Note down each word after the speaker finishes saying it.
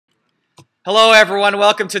Hello everyone,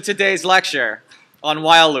 welcome to today's lecture on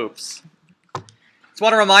while loops. Just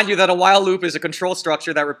want to remind you that a while loop is a control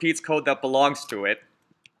structure that repeats code that belongs to it.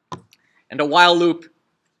 And a while loop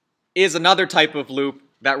is another type of loop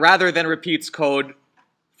that rather than repeats code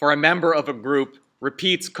for a member of a group,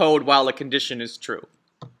 repeats code while a condition is true.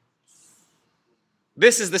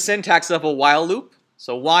 This is the syntax of a while loop.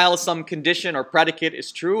 So while some condition or predicate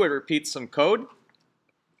is true, it repeats some code.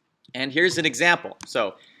 And here's an example.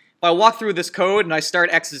 So if I walk through this code and I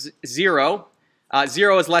start x is 0,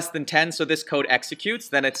 0 is less than 10, so this code executes.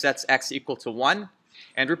 Then it sets x equal to 1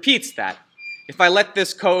 and repeats that. If I let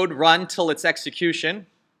this code run till its execution,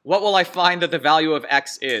 what will I find that the value of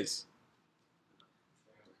x is?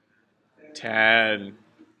 10.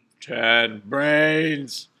 10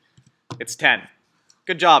 brains. It's 10.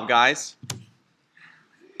 Good job, guys.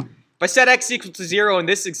 If I set x equal to 0 in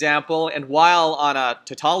this example and while on a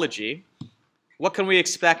tautology, what can we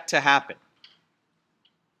expect to happen?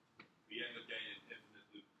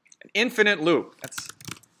 An infinite loop. That's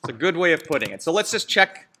a good way of putting it. So let's just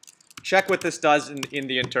check what this does in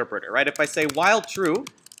the interpreter, right? If I say while true,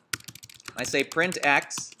 I say print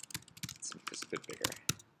x. Let's make this a bit bigger.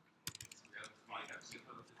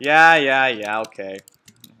 Yeah, okay.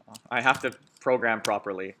 I have to program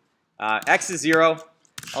properly. X is 0.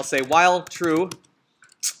 I'll say while true,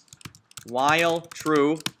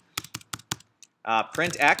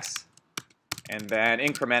 print x, and then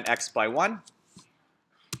increment x by 1.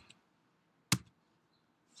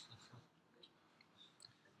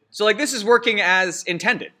 So like this is working as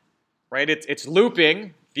intended, right? It's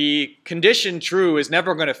looping. The condition true is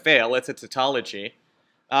never going to fail. It's a tautology.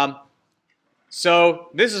 So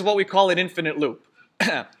this is what we call an infinite loop.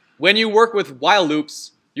 When you work with while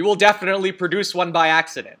loops, you will definitely produce one by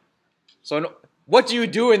accident. So what do you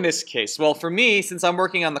do in this case? Well, for me, since I'm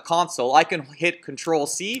working on the console, I can hit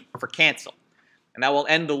Control-C for cancel, and that will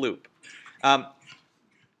end the loop.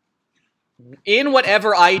 In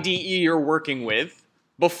whatever IDE you're working with,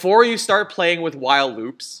 before you start playing with while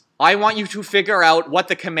loops, I want you to figure out what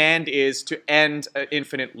the command is to end an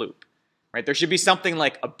infinite loop. Right? There should be something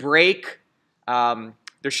like a break. There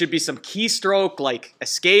should be some keystroke like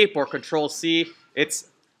escape or Control-C. It's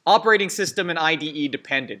operating system and IDE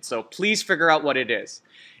dependent, so please figure out what it is.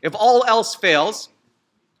 If all else fails,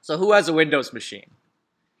 so who has a Windows machine?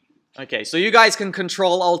 Okay, so you guys can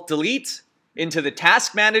Control-Alt-Delete into the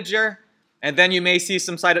task manager, and then you may see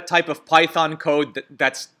some type of Python code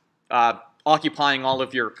that's occupying all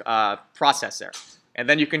of your processor, and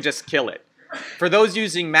then you can just kill it. For those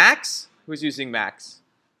using Macs, who's using Macs?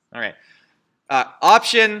 All right,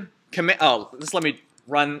 Option, command, just let me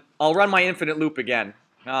run, I'll run my infinite loop again.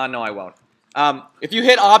 No, I won't. If you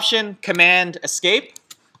hit Option, Command, Escape,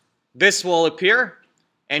 this will appear,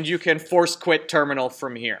 and you can force quit terminal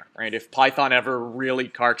from here, right? If Python ever really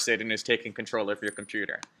carks it and is taking control of your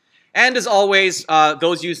computer. And as always,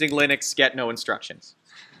 those using Linux get no instructions.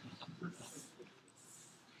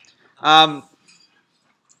 So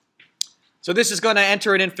this is going to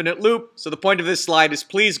enter an infinite loop. So the point of this slide is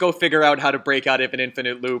please go figure out how to break out of an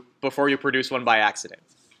infinite loop before you produce one by accident.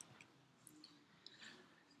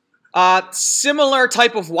 Similar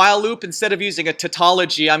type of while loop, instead of using a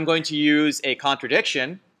tautology, I'm going to use a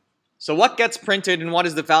contradiction. So what gets printed and what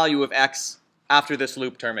is the value of x after this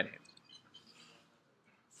loop terminates?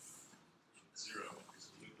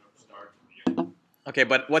 0. Okay,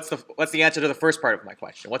 but what's the answer to the first part of my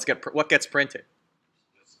question? What gets printed?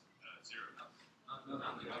 0.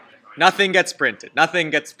 Nothing gets printed. Nothing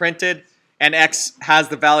gets printed, and x has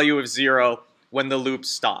the value of 0 when the loop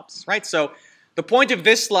stops, right? So the point of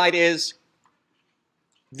this slide is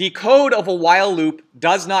the code of a while loop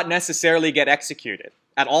does not necessarily get executed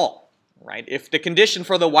at all, right? If the condition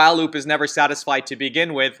for the while loop is never satisfied to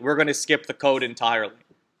begin with, we're going to skip the code entirely,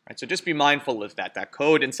 right? So just be mindful of that. That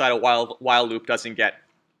code inside a while loop doesn't get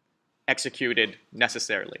executed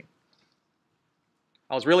necessarily.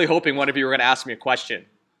 I was really hoping one of you were going to ask me a question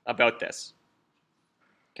about this.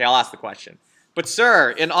 Okay, I'll ask the question. But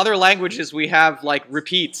sir, in other languages we have like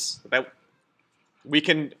repeats that we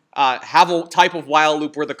can have a type of while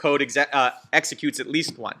loop where the code executes at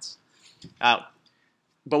least once. But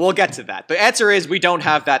we'll get to that. The answer is we don't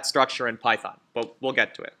have that structure in Python, but we'll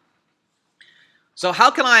get to it. So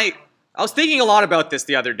how can I was thinking a lot about this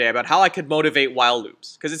the other day, about how I could motivate while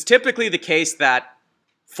loops. Because it's typically the case that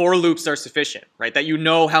for loops are sufficient, right? That you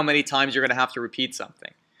know how many times you're going to have to repeat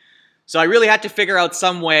something. So I really had to figure out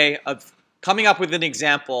some way of coming up with an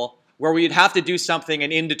example where we'd have to do something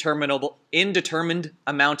an indeterminate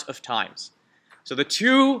amount of times. So the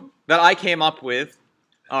two that I came up with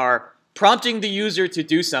are prompting the user to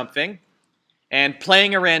do something and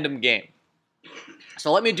playing a random game.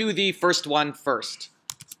 So let me do the first one first.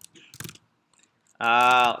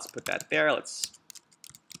 Let's put that there.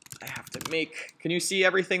 I have to make, can you see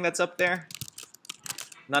everything that's up there?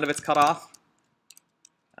 None of it's cut off.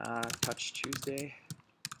 Touch Tuesday.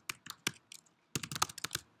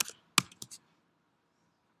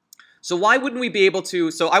 So why wouldn't we be able to,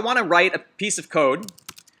 so I want to write a piece of code,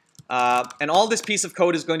 and all this piece of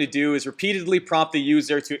code is going to do is repeatedly prompt the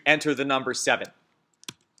user to enter the number 7.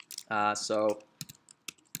 So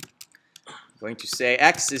I'm going to say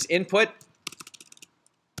x is input,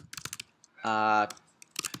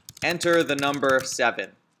 enter the number 7.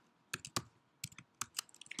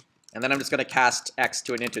 And then I'm just going to cast x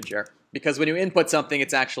to an integer, because when you input something,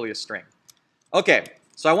 it's actually a string. Okay,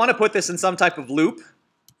 so I want to put this in some type of loop.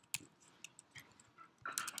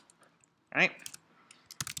 All right.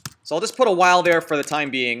 So I'll just put a while there for the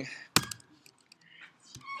time being.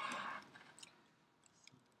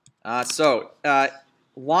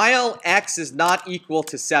 While x is not equal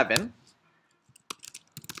to 7,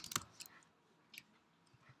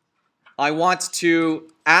 I want to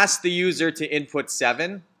ask the user to input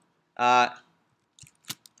 7.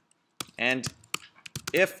 And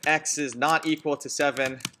if x is not equal to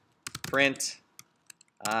 7, print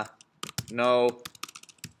no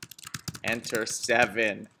enter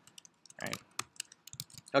 7. Right.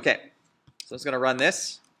 Okay, so I'm just going to run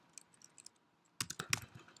this.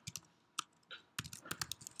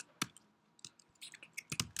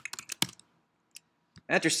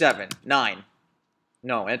 Enter 7. 9.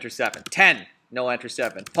 No, enter 7. 10. No, enter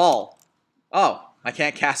 7. Paul. Oh, I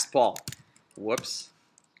can't cast Paul. Whoops.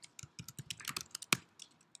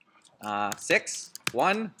 6.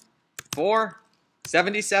 1. 4.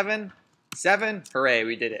 77. 7. Hooray,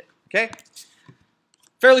 we did it. Okay?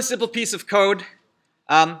 Fairly simple piece of code.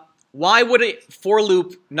 Why would a for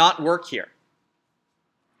loop not work here?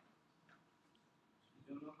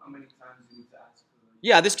 You don't know how many times you need to ask for the...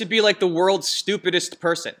 Yeah, this could be like the world's stupidest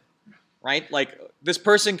person, right? Like, this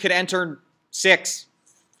person could enter 6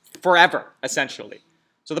 forever, essentially.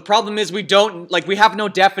 So the problem is we have no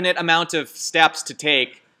definite amount of steps to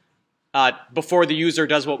take before the user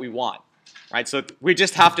does what we want, right? So we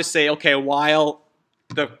just have to say, okay, while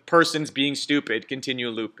the person's being stupid, continue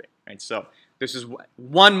looping, right? So this is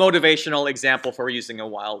one motivational example for using a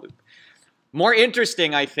while loop. More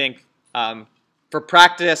interesting, I think, for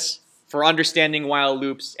practice, for understanding while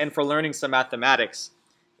loops, and for learning some mathematics,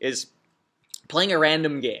 is playing a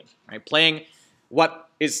random game, right? Playing what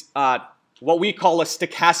we call a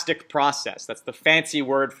stochastic process. That's the fancy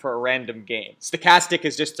word for a random game. Stochastic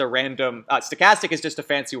is just a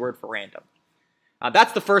fancy word for random.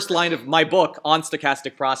 That's the first line of my book on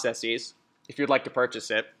stochastic processes, if you'd like to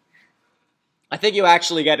purchase it. I think you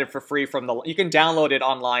actually get it for free you can download it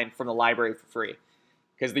online from the library for free,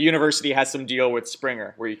 because the university has some deal with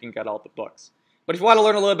Springer where you can get all the books. But if you want to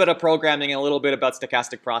learn a little bit of programming and a little bit about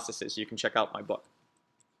stochastic processes, you can check out my book.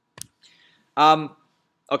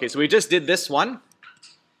 Okay, so we just did this one,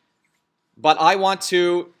 but I want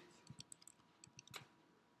to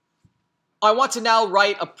now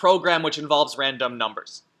write a program which involves random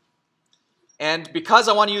numbers. And because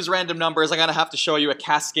I want to use random numbers, I'm going to have to show you a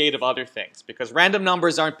cascade of other things, because random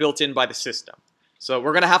numbers aren't built in by the system. So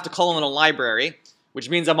we're going to have to call in a library, which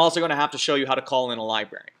means I'm also going to have to show you how to call in a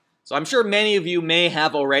library. So I'm sure many of you may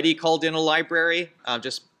have already called in a library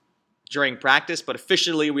just during practice, but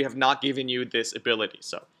officially we have not given you this ability.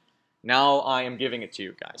 So now I am giving it to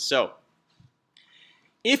you guys. So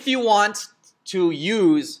if you want to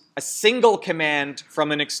use a single command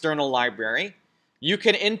from an external library, you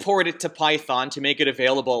can import it to Python to make it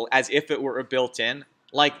available as if it were a built-in,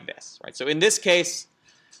 like this. Right? So in this case,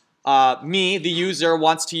 the user,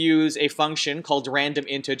 wants to use a function called random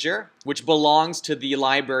integer, which belongs to the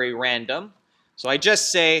library random. So I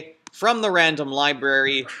just say, from the random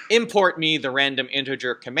library, import me the random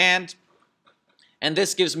integer command. And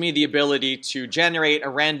this gives me the ability to generate a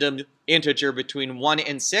random integer between 1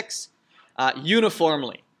 and 6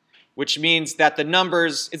 uniformly, which means that the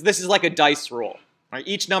numbers, this is like a dice roll. Right?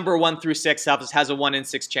 Each number 1 through 6 has a 1 in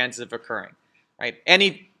 6 chance of occurring. Right?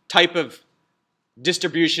 Any type of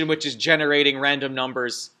distribution which is generating random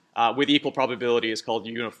numbers with equal probability is called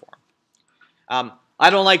uniform. I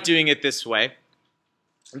don't like doing it this way.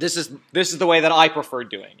 This is the way that I prefer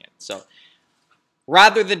doing it. So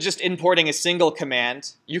rather than just importing a single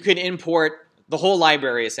command, you can import the whole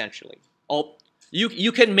library essentially.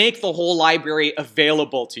 You can make the whole library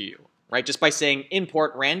available to you, right? Just by saying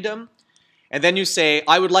import random, and then you say,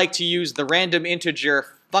 I would like to use the random integer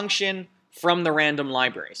function from the random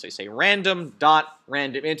library. So you say random dot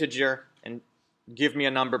random integer and give me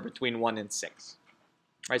a number between 1 and 6.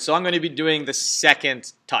 Right, so I'm going to be doing the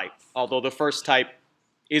second type, although the first type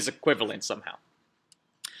is equivalent somehow.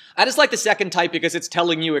 I just like the second type because it's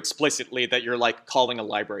telling you explicitly that you're like calling a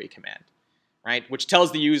library command, right? Which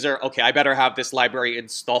tells the user, okay, I better have this library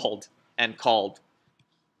installed and called.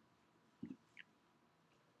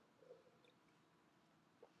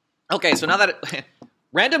 Okay, so now that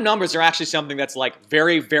random numbers are actually something that's like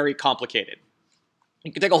very, very complicated.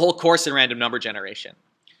 You can take a whole course in random number generation.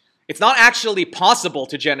 It's not actually possible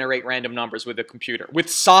to generate random numbers with a computer, with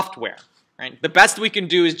software, right? The best we can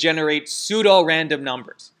do is generate pseudo-random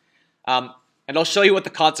numbers. And I'll show you what the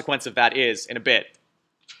consequence of that is in a bit.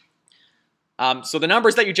 So the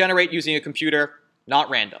numbers that you generate using a computer, not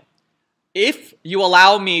random. If you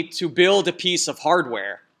allow me to build a piece of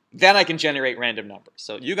hardware, then I can generate random numbers.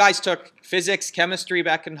 So you guys took physics, chemistry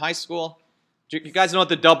back in high school. Do you guys know what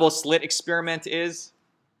the double slit experiment is?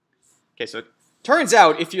 Okay, so it turns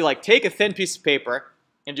out if you like take a thin piece of paper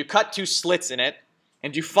and you cut 2 slits in it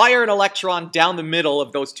and you fire an electron down the middle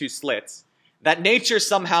of those 2 slits, that nature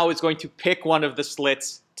somehow is going to pick one of the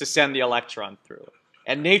slits to send the electron through.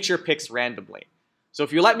 And nature picks randomly. So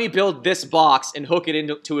if you let me build this box and hook it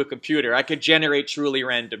into a computer, I could generate truly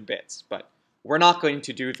random bits. But we're not going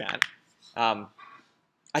to do that.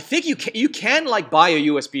 I think you can like buy a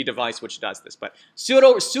USB device which does this, but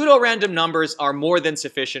pseudo-random numbers are more than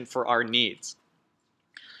sufficient for our needs.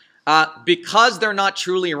 Because they're not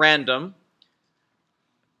truly random,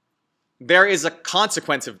 there is a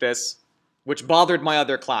consequence of this which bothered my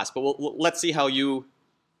other class, but let's see how you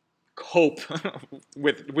cope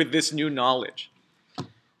with this new knowledge.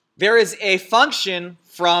 There is a function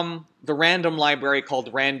from the random library called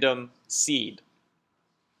random seed.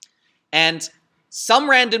 And some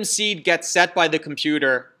random seed gets set by the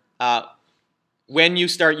computer when you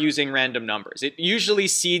start using random numbers. It usually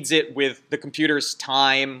seeds it with the computer's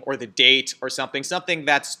time or the date or something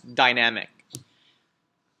that's dynamic.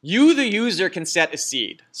 You, the user, can set a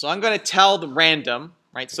seed. So I'm going to tell the random,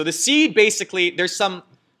 right? So the seed, basically, there's some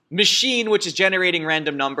machine which is generating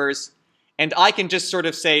random numbers, and I can just sort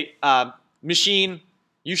of say, machine,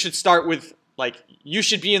 you should start with, like, you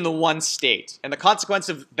should be in the 1 state. And the consequence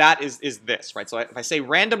of that is this, right? So if I say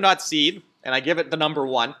random.seed, and I give it the number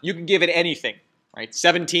 1, you can give it anything, right?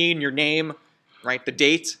 17, your name, right? The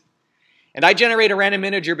date. And I generate a random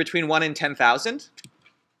integer between 1 and 10,000.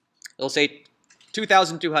 It'll say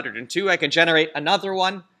 2,202. I can generate another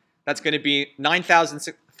one. That's going to be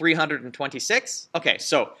 9,326. Okay,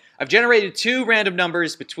 so I've generated 2 random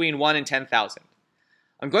numbers between 1 and 10,000.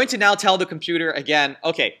 I'm going to now tell the computer again,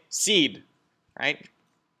 okay, seed, right?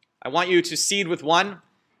 I want you to seed with 1,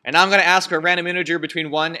 and I'm going to ask for a random integer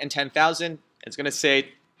between 1 and 10,000. It's going to say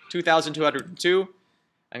 2,202.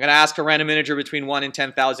 I'm going to ask for a random integer between 1 and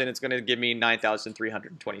 10,000. It's going to give me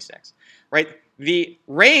 9,326, right? The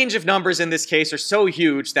range of numbers in this case are so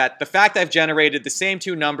huge that the fact I've generated the same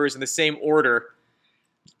 2 numbers in the same order,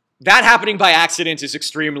 that happening by accident is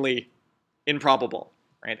extremely improbable,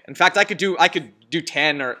 right? In fact, I could do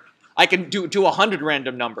 10, or I can do 100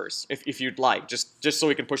 random numbers if you'd like, just so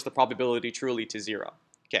we can push the probability truly to 0.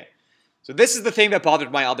 Okay, so this is the thing that bothered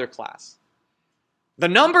my other class. The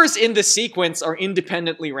numbers in the sequence are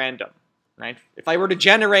independently random, right? If I were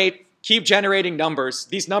to keep generating numbers,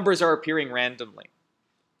 these numbers are appearing randomly.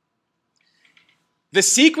 The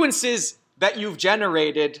sequences that you've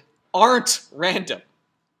generated aren't random.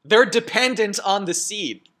 They're dependent on the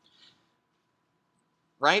seed,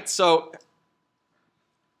 right? So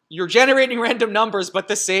you're generating random numbers, but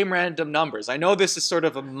the same random numbers. I know this is sort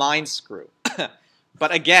of a mind screw,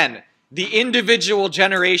 but again, the individual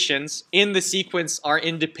generations in the sequence are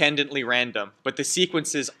independently random, but the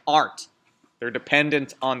sequences aren't. They're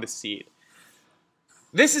dependent on the seed.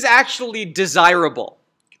 This is actually desirable.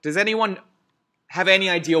 Does anyone have any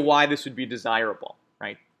idea why this would be desirable,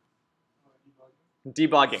 right?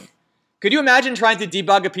 Debugging. Could you imagine trying to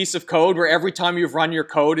debug a piece of code where every time you've run your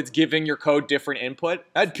code, it's giving your code different input?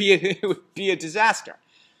 It would be a disaster,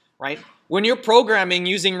 right? When you're programming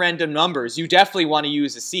using random numbers, you definitely want to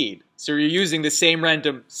use a seed. So you're using the same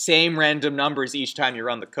random numbers each time you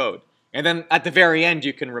run the code. And then at the very end,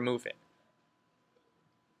 you can remove it.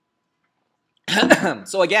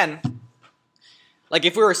 So again, like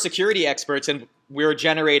if we were security experts and we were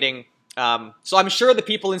generating, so I'm sure the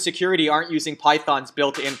people in security aren't using Python's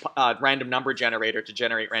built-in random number generator to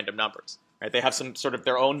generate random numbers, right? They have some sort of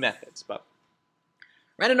their own methods, but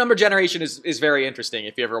random number generation is very interesting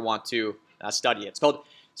if you ever want to study it. It's called,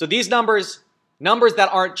 so these numbers that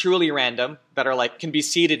aren't truly random, that are like, can be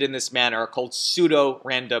seeded in this manner, are called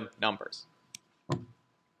pseudo-random numbers.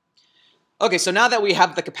 Okay, so now that we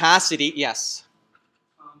have the capacity, yes?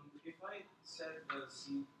 If I set the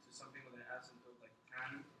seed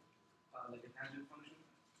like a tangent function,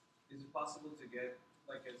 is it possible to get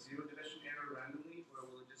like a zero division error randomly, or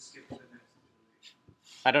will it just skip to the next iteration?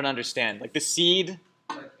 I don't understand. Like the seed.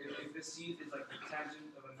 Like if the seed is like the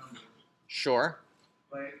tangent of a number, Sure.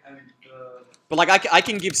 right? And the But like I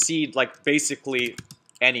can give seed like basically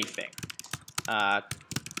anything.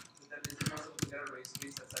 is it possible to get a race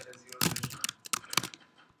case that's like a zero division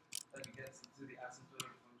that it gets to the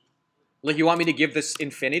asymptotic function? Like you want me to give this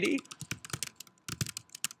infinity?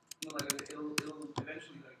 No, like it'll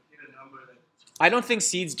eventually like hit a number that. I don't think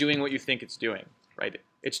seed's doing what you think it's doing, right?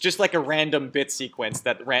 It's just like a random bit sequence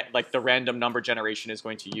that like the random number generation is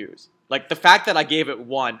going to use. Like the fact that I gave it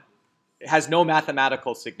 1 has no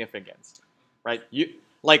mathematical significance, right?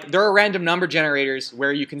 Like there are random number generators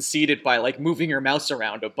where you can seed it by like moving your mouse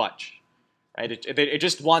around a bunch, right? It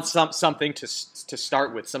just wants something to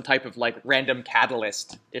start with, some type of like random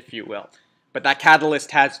catalyst, if you will. But that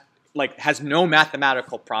catalyst has no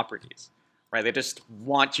mathematical properties, right? They just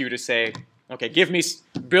want you to say, okay,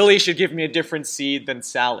 Billy should give me a different seed than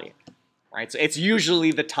Sally, right? So it's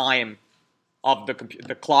usually the time of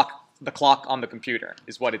the clock on the computer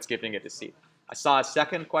is what it's giving it a seed. I saw a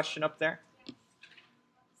second question up there.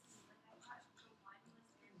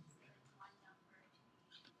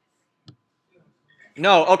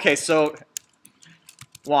 No, okay, so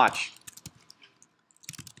watch.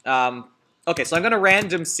 Okay, so I'm going to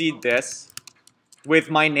random seed this with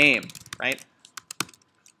my name, right?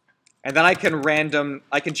 And then I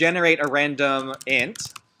can generate a random int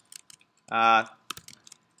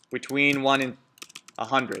between 1 and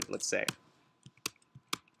 100, let's say.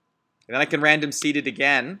 And then I can random seed it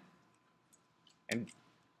again. And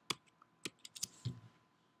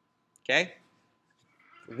okay?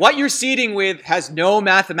 What you're seeding with has no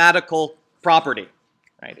mathematical property,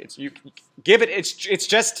 right? It's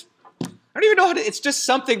just, I don't even know how to, it's just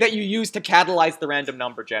something that you use to catalyze the random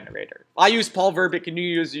number generator. I use Paul Verbeek and you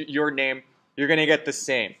use your name, you're going to get the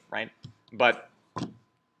same, right? But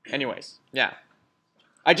anyways, yeah.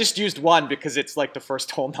 I just used 1 because it's like the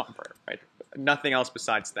first whole number, right? Nothing else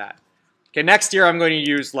besides that. Okay, next year I'm going to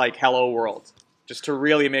use like hello world, just to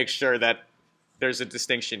really make sure that there's a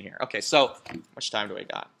distinction here. Okay, so how much time do I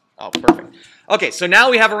got? Oh, perfect. Okay, so now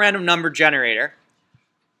we have a random number generator.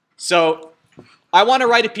 So I want to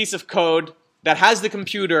write a piece of code that has the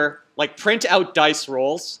computer like print out dice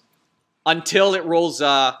rolls until it rolls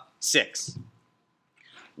 6.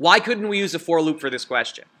 Why couldn't we use a for loop for this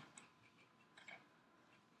question?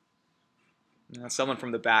 Someone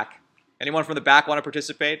from the back. Anyone from the back want to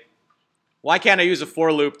participate? Why can't I use a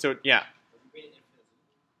for loop to, yeah.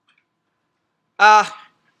 Can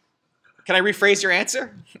I rephrase your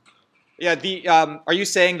answer? Yeah, are you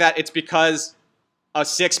saying that it's because a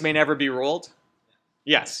 6 may never be rolled?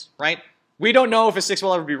 Yes, right? We don't know if a 6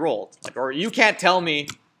 will ever be rolled. Or you can't tell me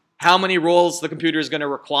how many rolls the computer is going to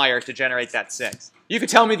require to generate that 6. You could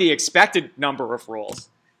tell me the expected number of rolls,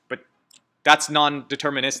 but that's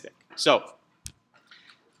non-deterministic. So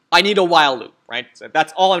I need a while loop, right? So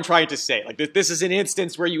that's all I'm trying to say. Like this is an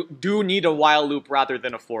instance where you do need a while loop rather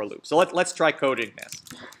than a for loop. So let's try coding this.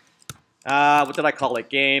 What did I call it?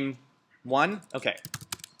 Game 1? Okay.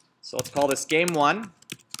 So let's call this game 1.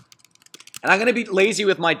 And I'm going to be lazy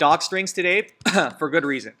with my doc strings today for good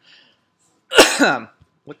reason.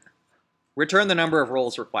 Return the number of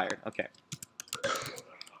rolls required. Okay.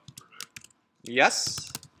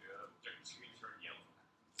 Yes?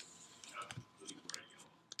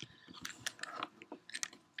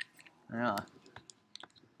 Yeah.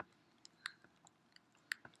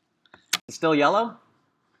 It's still yellow?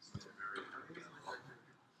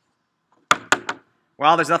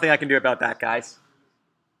 Well, there's nothing I can do about that, guys.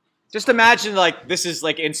 Just imagine like this is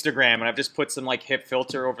like Instagram and I've just put some like hip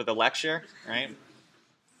filter over the lecture, right?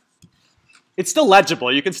 It's still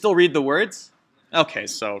legible. You can still read the words. Okay,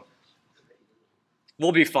 so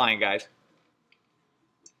we'll be fine, guys.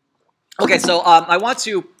 Okay, so I want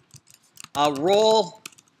to roll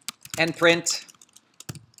and print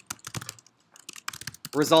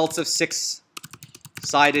results of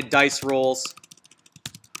 6-sided dice rolls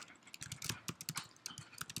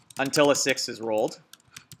until a 6 is rolled,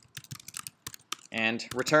 and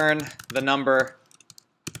return the number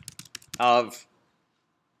of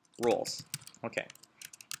rolls. Okay.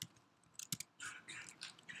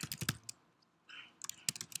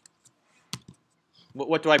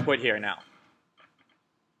 What do I put here now?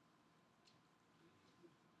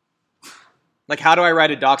 Like, how do I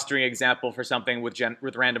write a docstring example for something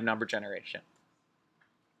with random number generation?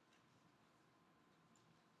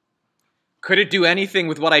 Could it do anything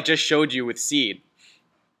with what I just showed you with seed?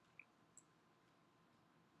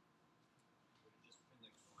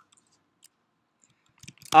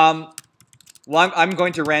 Well, I'm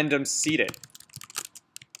going to random seed it.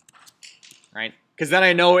 Right? Because then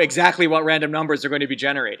I know exactly what random numbers are going to be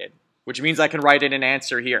generated, which means I can write in an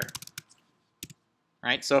answer here.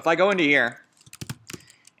 Right? So if I go into here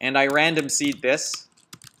and I random seed this,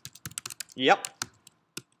 yep.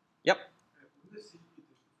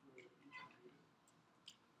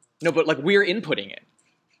 No, but like we're inputting it.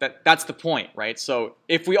 That's the point, right? So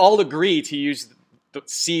if we all agree to use the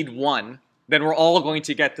seed 1, then we're all going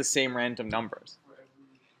to get the same random numbers.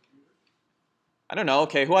 I don't know.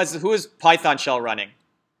 Okay, who is Python shell running?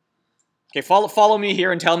 Okay, follow me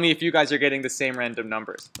here and tell me if you guys are getting the same random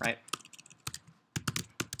numbers, right?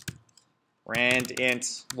 Rand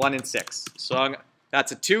int 1 and 6. So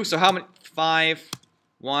that's a 2. So how many? 5,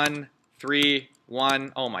 1, 3,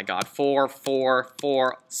 1. Oh my God. 4, 4,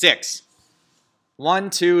 4, 6. 1,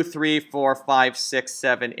 2, 3, 4, 5, 6,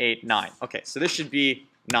 7, 8, 9. Okay, so this should be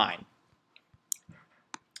 9.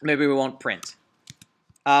 Maybe we won't print.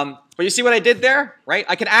 But you see what I did there, right?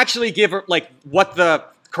 I can actually give like what the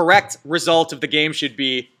correct result of the game should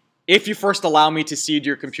be if you first allow me to seed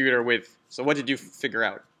your computer with. So what did you figure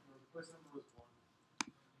out?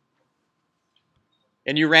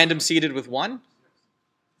 And you random seeded with 1?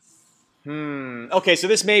 Okay, so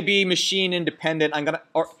this may be machine independent.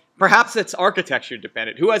 Or perhaps it's architecture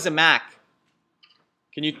dependent. Who has a Mac?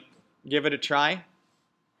 Can you give it a try?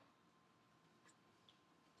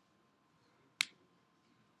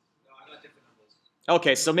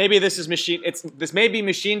 Okay, so maybe this is this may be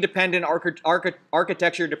machine dependent,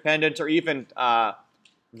 architecture dependent, or even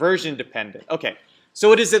version dependent. Okay,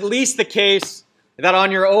 so it is at least the case that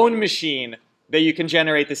on your own machine that you can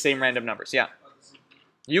generate the same random numbers. Yeah,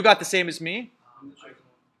 you got the same as me.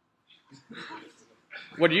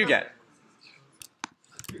 What do you get?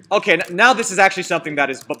 Okay, now this is actually something that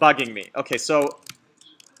is bugging me. Okay, so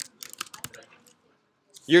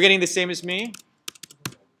you're getting the same as me.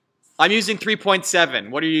 I'm using 3.7.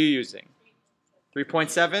 What are you using?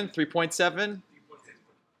 3.7? 3.7?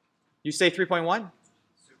 You say 3.1?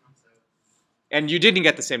 And you didn't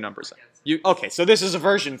get the same numbers. Okay, so this is a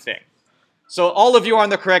version thing. So all of you on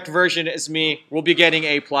the correct version as me will be getting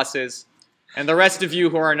A pluses. And the rest of you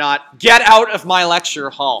who are not, get out of my lecture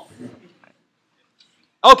hall.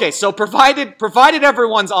 Okay, so provided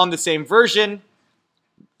everyone's on the same version,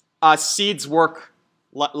 seeds work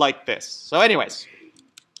like this. So anyways.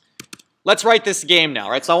 Let's write this game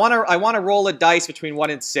now, right? So I want to roll a dice between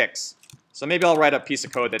 1 and 6. So maybe I'll write a piece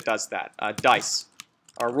of code that does that. Dice,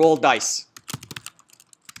 or roll dice.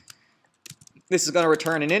 This is going to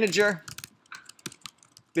return an integer.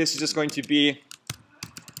 This is just going to be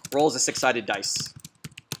rolls a 6-sided dice.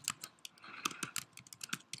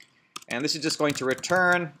 And this is just going to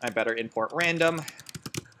return, I better import random.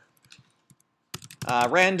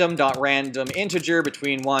 Random.random integer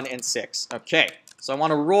between 1 and 6. Okay, so I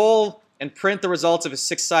want to roll and print the results of a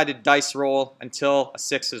 6-sided dice roll until a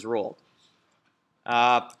 6 is rolled.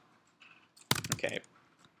 Okay.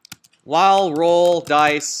 While roll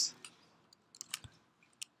dice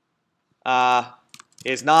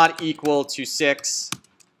is not equal to 6,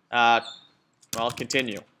 well,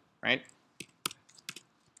 continue, right?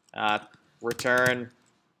 Return.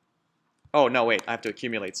 Oh, no, wait, I have to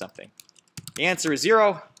accumulate something. The answer is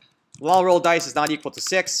 0. While roll dice is not equal to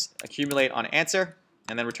 6, accumulate on answer.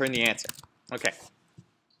 And then return the answer. Okay.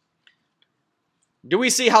 Do we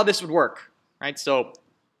see how this would work? Right. So,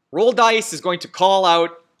 roll dice is going to call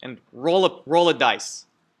out and roll a dice.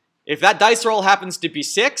 If that dice roll happens to be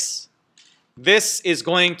 6, this is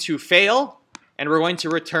going to fail, and we're going to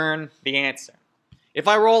return the answer. If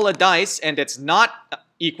I roll a dice and it's not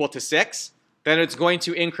equal to 6, then it's going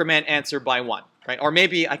to increment answer by 1. Right. Or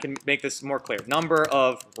maybe I can make this more clear. Number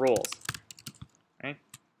of rolls. Right.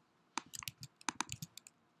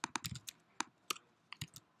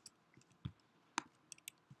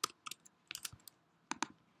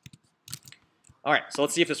 All right, so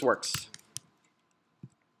let's see if this works.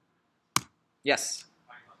 Yes?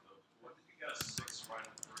 What if you got a 6 right on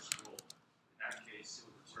the first roll? In that case, it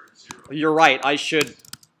would return 0. You're right. I should.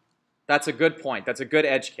 That's a good point. That's a good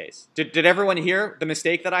edge case. Did everyone hear the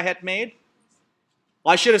mistake that I had made?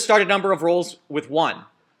 I should have started number of rolls with 1.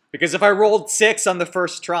 Because if I rolled 6 on the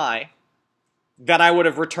first try, then I would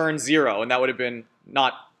have returned 0, and that would have been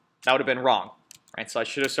wrong. Right? So I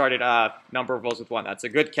should have started number of rolls with 1. That's a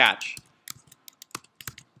good catch.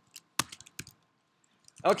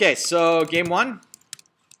 Okay, so game 1.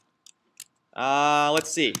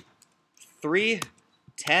 Let's see. 3,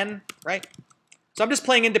 10, right? So I'm just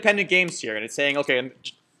playing independent games here, and it's saying, okay,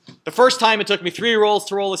 the first time it took me 3 rolls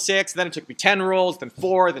to roll a 6, then it took me 10 rolls, then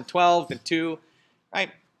 4, then 12, then 2,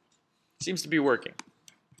 right? Seems to be working.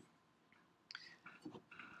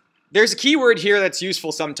 there's a keyword here that's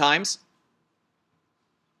useful sometimes,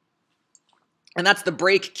 and that's the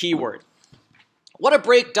break keyword. What a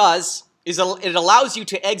break does is it allows you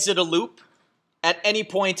to exit a loop at any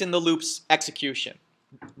point in the loop's execution.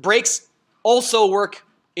 Breaks also work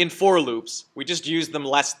in for loops. We just use them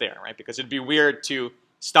less there, right? Because it'd be weird to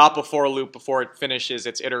stop a for loop before it finishes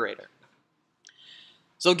its iterator.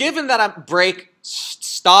 So given that a break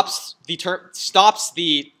stops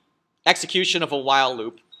the execution of a while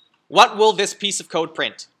loop, what will this piece of code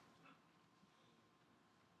print?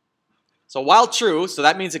 So while true, so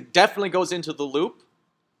that means it definitely goes into the loop.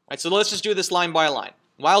 Right, so let's just do this line by line.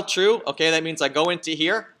 While true, okay, that means I go into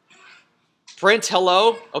here. Print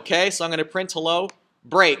hello, okay, so I'm going to print hello.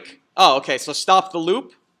 Break, oh, okay, so stop the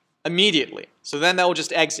loop immediately. So then that will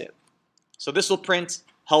just exit. So this will print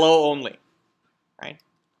hello only, right?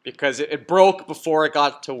 Because it broke before it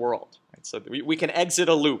got to world. Right? So we can exit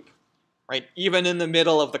a loop, right? Even in the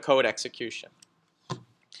middle of the code execution.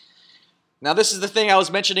 Now this is the thing I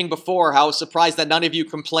was mentioning before, how I was surprised that none of you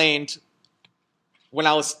complained when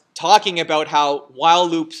I was talking about how while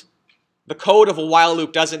loops, the code of a while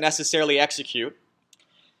loop doesn't necessarily execute,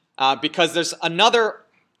 because there's another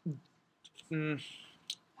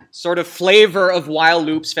sort of flavor of while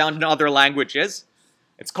loops found in other languages.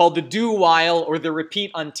 It's called the do while or the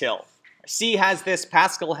repeat until. C has this,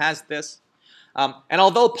 Pascal has this. And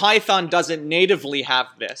although Python doesn't natively have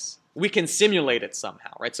this, we can simulate it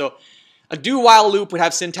somehow, right? So a do while loop would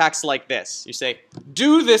have syntax like this. You say,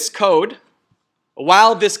 do this code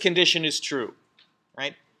while this condition is true,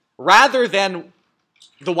 right? Rather than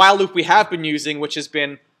the while loop we have been using, which has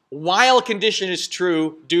been while condition is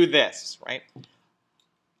true, do this, right?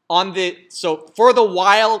 So for the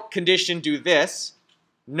while condition do this,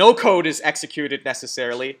 no code is executed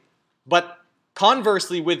necessarily, but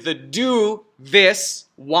conversely with the do this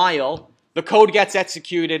while, the code gets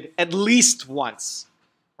executed at least once,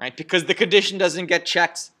 right? Because the condition doesn't get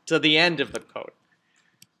checked to the end of the code.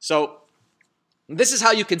 So this is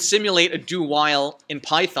how you can simulate a do while in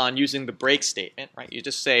Python using the break statement, right? You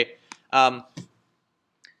just say,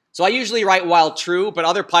 so I usually write while true, but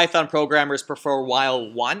other Python programmers prefer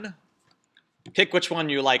while one. Pick which one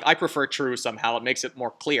you like. I prefer true somehow. It makes it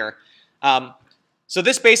more clear. So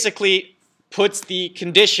this basically puts the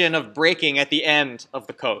condition of breaking at the end of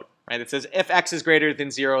the code, right? It says if x is greater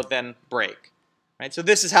than 0, then break, right? So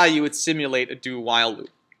this is how you would simulate a do while loop.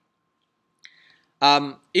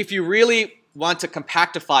 If you really want to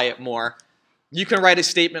compactify it more, you can write a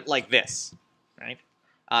statement like this, right?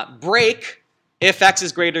 Break if x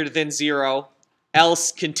is greater than 0,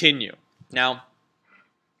 else continue. Now,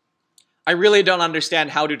 I really don't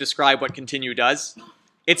understand how to describe what continue does.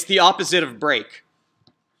 It's the opposite of break.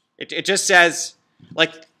 It just says,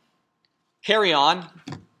 like, carry on.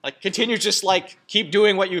 Like, continue, just like, keep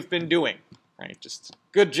doing what you've been doing, right? Just,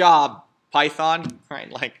 good job, Python,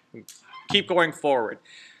 right? Like, keep going forward.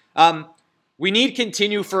 We need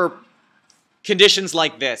continue for conditions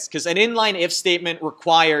like this, because an inline if statement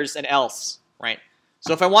requires an else, right?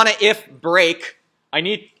 So if I want to if break, I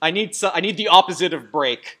need the opposite of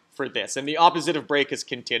break for this, and the opposite of break is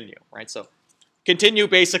continue, right? So continue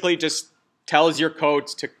basically just tells your code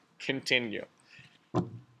to continue.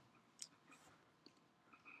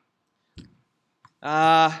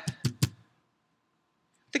 I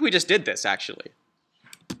think we just did this actually.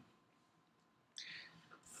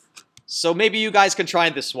 So maybe you guys can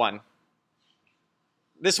try this one.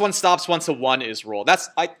 This one stops once a 1 is ruled.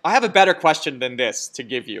 I have a better question than this to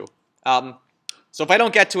give you. So if I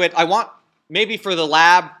don't get to it, maybe for the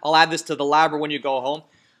lab, I'll add this to the lab or when you go home.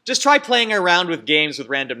 Just try playing around with games with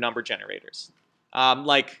random number generators.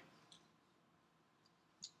 Like,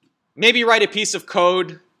 maybe write a piece of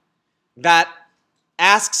code that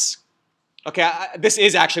asks, okay, this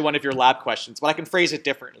is actually one of your lab questions, but I can phrase it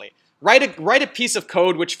differently. Write a piece of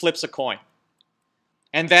code which flips a coin.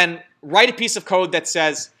 And then write a piece of code that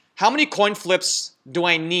says, how many coin flips do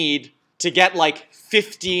I need to get like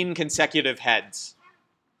 15 consecutive heads?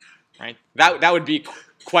 Right? That would be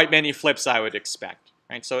quite many flips I would expect.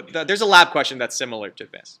 Right? So there's a lab question that's similar to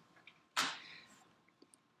this.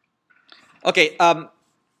 Okay,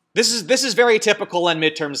 this is very typical in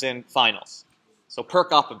midterms and finals. So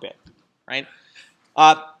perk up a bit, right?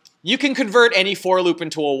 You can convert any for loop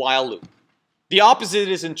into a while loop. The opposite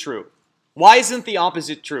isn't true. Why isn't the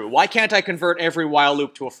opposite true? Why can't I convert every while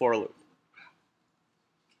loop to a for loop?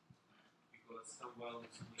 Because some while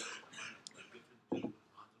loops need to run like different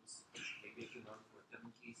condoms. They can run for 10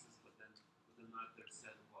 cases, but then within that there's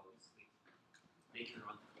 7 while loops. They can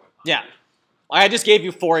run for 4 condoms. Yeah. I just gave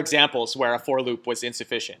you 4 examples where a for loop was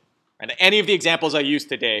insufficient. Right? Any of the examples I used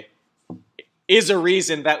today, is a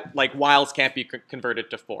reason that like whiles can't be converted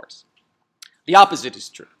to fors. The opposite is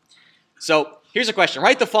true. So here's a question.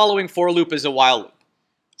 Write the following for loop as a while loop.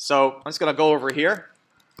 So I'm just going to go over here.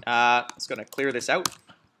 I'm just going to clear this out.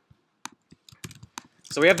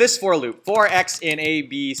 So we have this for loop. For x in a,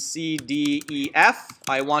 b, c, d, e, f,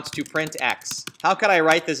 I want to print x. How could I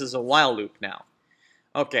write this as a while loop now?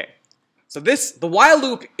 Okay. So the while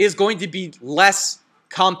loop is going to be less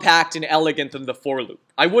compact and elegant than the for loop.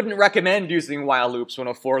 I wouldn't recommend using while loops when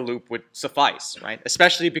a for loop would suffice, right?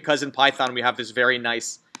 Especially because in Python we have this very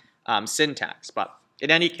nice syntax. But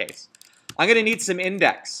in any case, I'm going to need some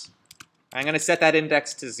index. I'm going to set that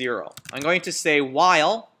index to 0. I'm going to say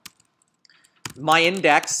while my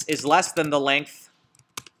index is less than the length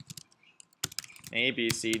A, B,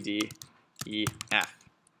 C, D, E, F.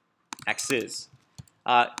 X is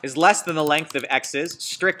less than the length of x is,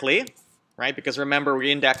 strictly, right? Because remember,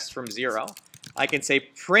 we indexed from 0. I can say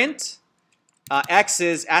print x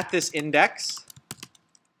is at this index,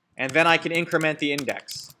 and then I can increment the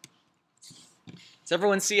index. Does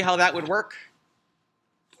everyone see how that would work?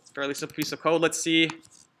 It's a fairly simple piece of code. Let's see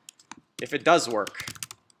if it does work.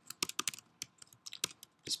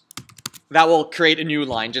 That will create a new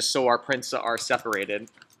line just so our prints are separated.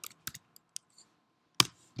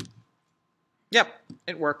 Yep,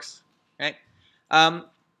 it works, right?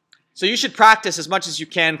 So you should practice as much as you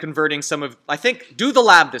can converting some of, I think, do the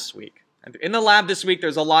lab this week. In the lab this week,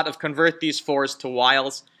 there's a lot of convert these fors to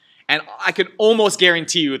whiles, and I can almost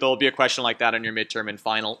guarantee you there'll be a question like that on your midterm and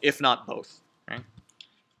final, if not both, right?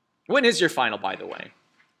 When is your final, by the way?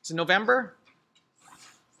 Is it November?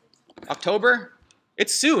 October?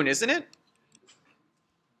 It's soon, isn't it?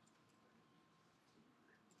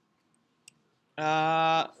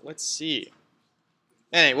 Let's see.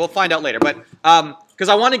 Anyway, we'll find out later. But because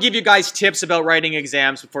I want to give you guys tips about writing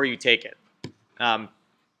exams before you take it.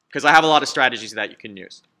 Because I have a lot of strategies that you can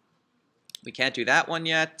use. We can't do that one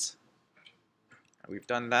yet. We've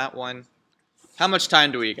done that one. How much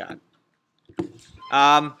time do we got?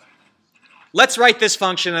 Let's write this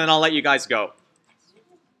function and then I'll let you guys go.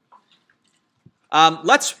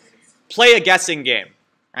 Let's play a guessing game,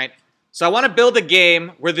 right? So I want to build a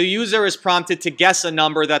game where the user is prompted to guess a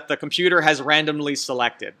number that the computer has randomly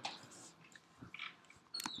selected.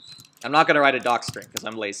 I'm not going to write a docstring because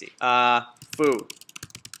I'm lazy. Foo.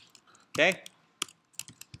 Okay?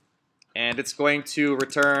 And it's going to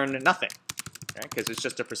return nothing, okay? Because it's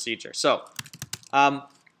just a procedure. So I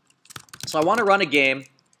want to run a game,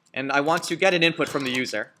 and I want to get an input from the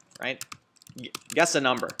user, right? Guess a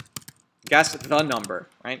number. Guess the number,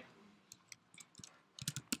 right?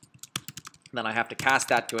 Then I have to cast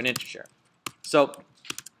that to an integer. So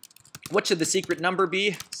what should the secret number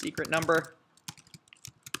be? Secret number.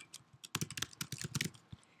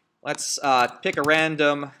 Let's pick a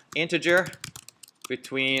random integer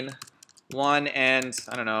between 1 and,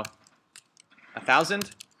 I don't know,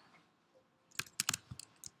 1,000.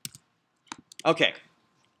 Okay.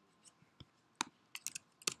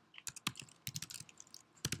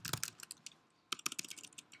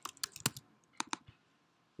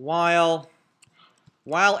 While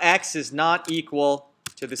x is not equal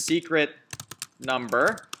to the secret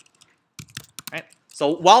number, right?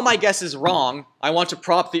 So while my guess is wrong, I want to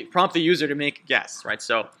prompt the user to make a guess, right?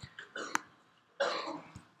 So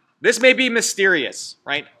this may be mysterious,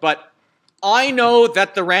 right? But I know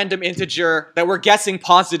that the random integer, that we're guessing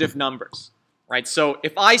positive numbers, right? So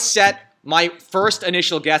if I set my first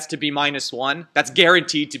initial guess to be -1, that's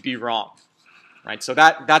guaranteed to be wrong, right? So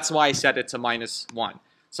that's why I set it to -1.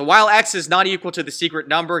 So while x is not equal to the secret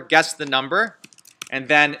number, guess the number. And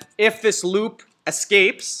then if this loop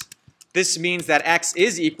escapes, this means that x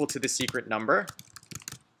is equal to the secret number,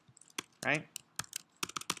 right?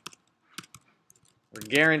 We're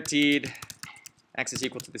guaranteed x is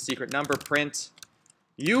equal to the secret number. Print,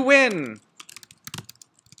 you win.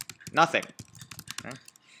 Nothing. Okay.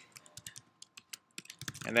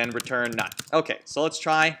 And then return none. Okay, so let's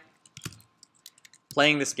try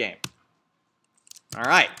playing this game. All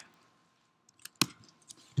right.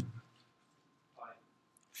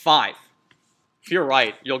 5. If you're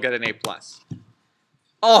right, you'll get an A+.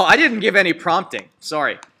 Oh, I didn't give any prompting.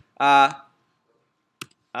 Sorry. Where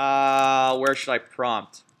should I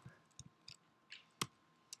prompt?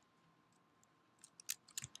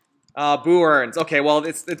 Boo earns. Okay, well,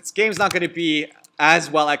 this game's not going to be as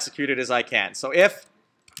well executed as I can. So if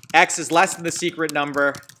x is less than the secret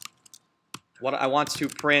number, what I want to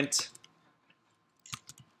print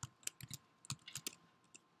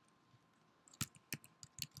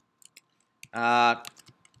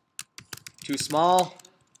too small.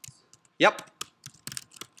 Yep.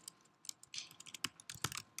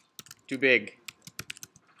 Too big.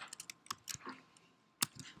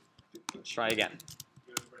 try again.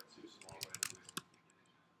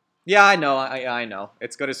 Yeah, I know. I know.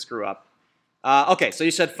 It's going to screw up. Okay, so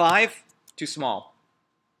you said 5, too small.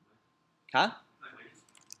 Huh?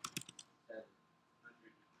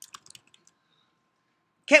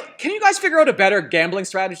 Can you guys figure out a better gambling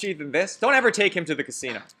strategy than this? Don't ever take him to the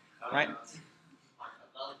casino, right?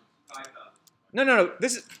 No.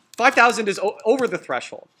 This is 5,000 is over the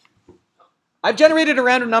threshold. I've generated a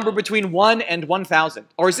random number between 1 and 1,000.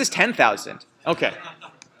 Or is this 10,000? Okay.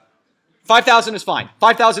 5,000 is fine.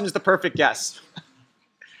 5,000 is the perfect guess.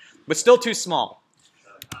 But still too small.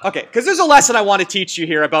 Okay, because there's a lesson I want to teach you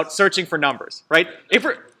here about searching for numbers, right? If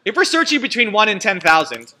we're searching between 1 and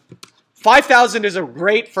 10,000, 5,000 is a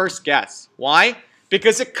great first guess. Why?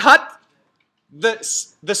 Because it cut the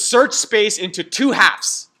search space into 2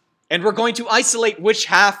 halves. And we're going to isolate which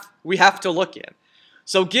half we have to look in.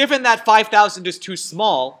 So given that 5,000 is too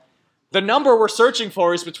small, the number we're searching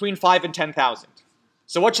for is between 5 and 10,000.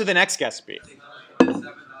 So what should the next guess be?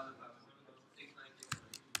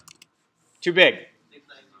 Too big.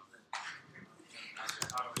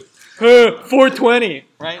 420,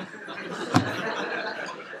 right?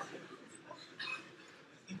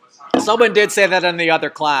 Someone did say that in the other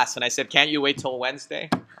class, and I said, can't you wait till Wednesday?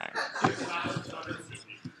 Right.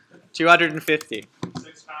 250.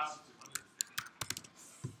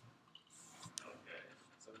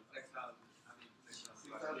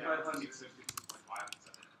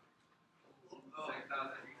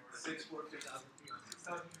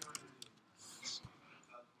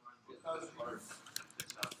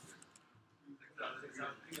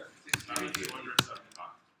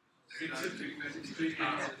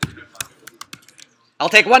 275. I'll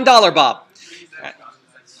take $1, Bob.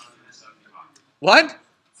 What?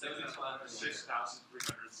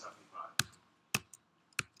 6,375.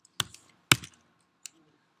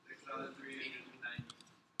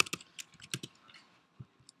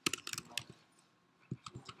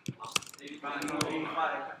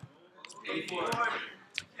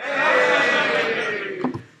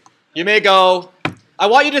 You may go. I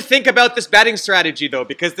want you to think about this betting strategy, though,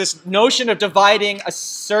 because this notion of dividing a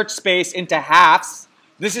search space into halves,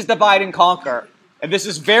 this is divide and conquer. And this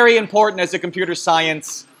is very important as a computer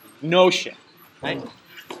science notion. Right?